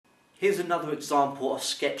Here's another example of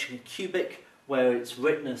sketching a cubic where it's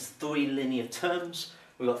written as 3 linear terms.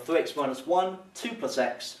 We've got 3x minus 1, 2 plus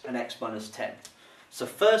x, and x minus 10. So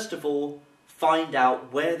first of all, find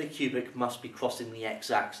out where the cubic must be crossing the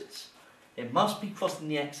x-axis. It must be crossing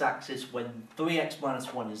the x-axis when 3x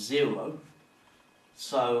minus 1 is 0.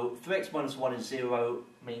 So 3x minus 1 is 0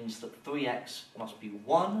 means that 3x must be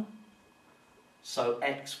 1. So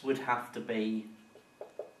x would have to be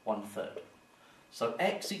 1/3. So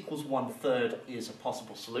x equals 1/3 is a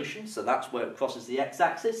possible solution, so that's where it crosses the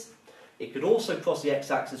x-axis. It could also cross the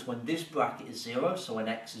x-axis when this bracket is 0, so when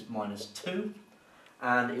x is minus 2.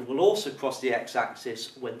 And it will also cross the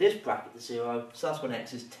x-axis when this bracket is 0, so that's when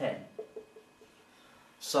x is 10.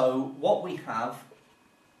 So what we have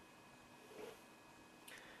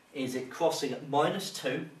is it crossing at minus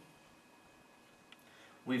 2.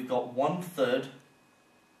 We've got 1/3.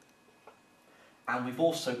 And we've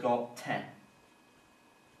also got 10.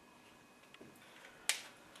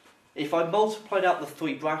 If I multiplied out the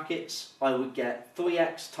 3 brackets, I would get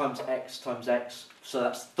 3x times x times x, so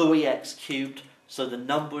that's 3x cubed, so the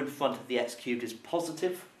number in front of the x cubed is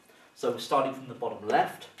positive. So we're starting from the bottom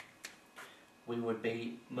left. We would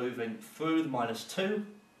be moving through the minus 2,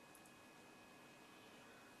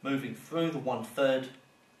 moving through the 1/3,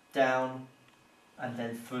 down, and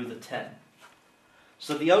then through the 10.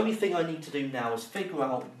 So the only thing I need to do now is figure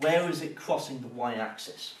out where is it crossing the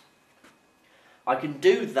y-axis. I can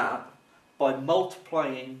do that by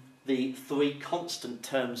multiplying the 3 constant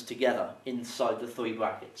terms together inside the 3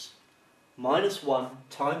 brackets. Minus 1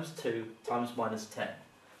 times 2 times minus 10.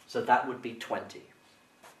 So that would be 20.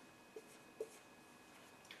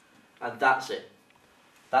 And that's it.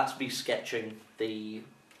 That's me sketching the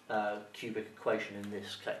cubic equation in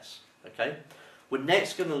this case. Okay? We're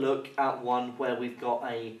next going to look at one where we've got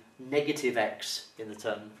a negative x in the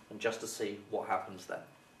term, and just to see what happens then.